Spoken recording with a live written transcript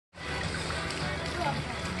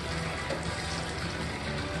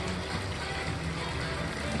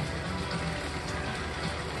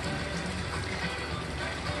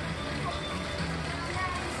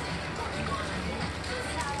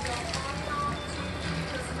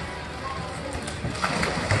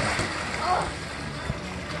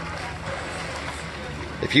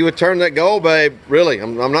If you would turn that goal, babe, really,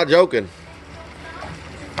 I'm not joking.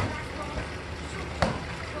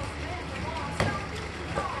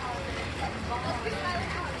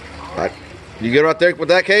 All right. You get right there with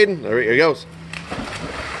that, Cayden? There he goes.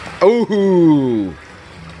 Ooh.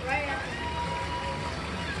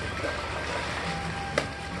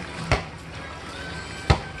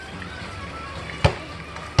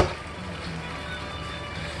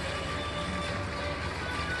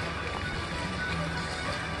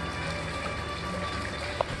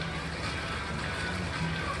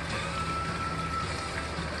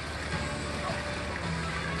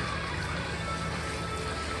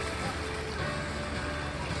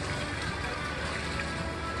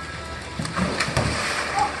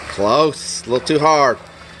 Close, a little too hard.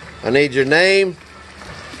 I need your name.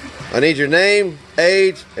 I need your name,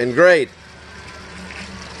 age, and grade.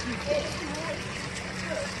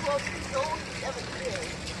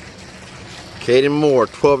 Cayden Moore,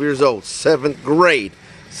 12 years old, 7th grade.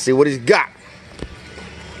 See what he's got.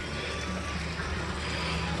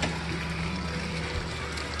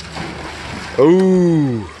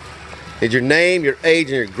 Ooh. Need your name, your age,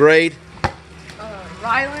 and your grade.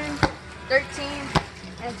 Rylan, 13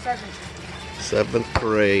 and 7. 7th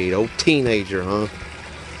grade. Old teenager, huh?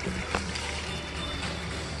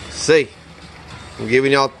 See, I'm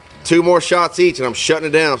giving y'all 2 more shots each, and I'm shutting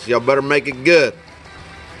it down, so y'all better make it good.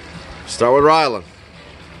 Start with Rylan.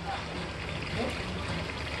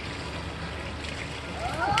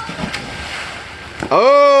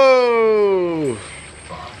 Oh!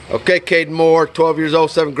 Okay, Cayden Moore, 12 years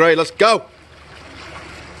old, 7th grade. Let's go.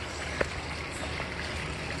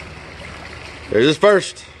 There's his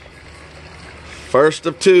first. First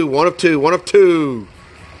of 2, 1 of 2, 1 of 2.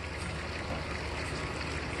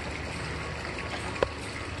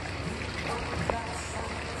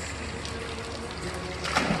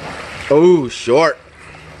 Oh, short.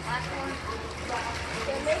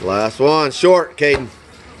 Last one, short, Cayden.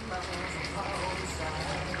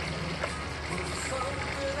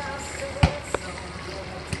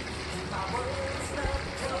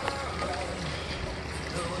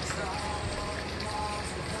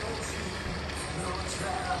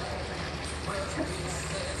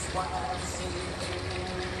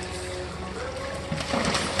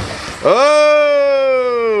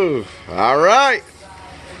 Oh, all right.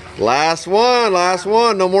 Last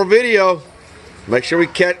one. No more video. Make sure we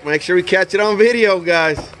catch it on video,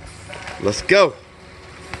 guys. Let's go.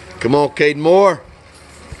 Come on, Cayden Moore.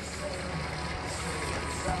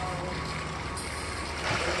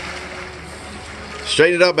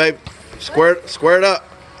 Straighten it up, babe. Square it up.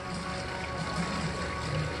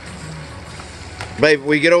 Babe,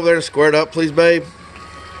 will you get over there and square it up, please, babe?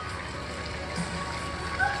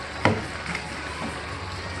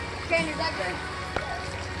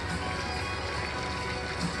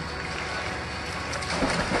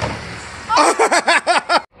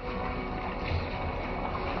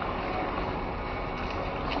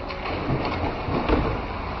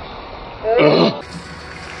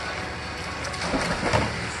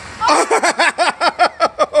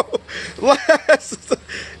 Last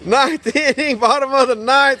 9th inning, bottom of the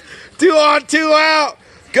 9th, 2 on, 2 out.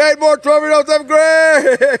 Cayden Moore, 12 years old, 7th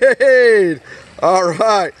grade. All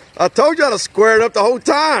right, I told you how to square it up the whole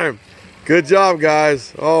time. Good job,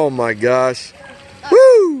 guys. Oh my gosh.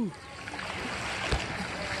 Woo!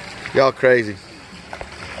 Y'all crazy.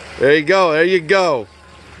 There you go. There you go.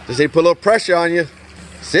 Just need to put a little pressure on you.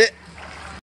 Sit.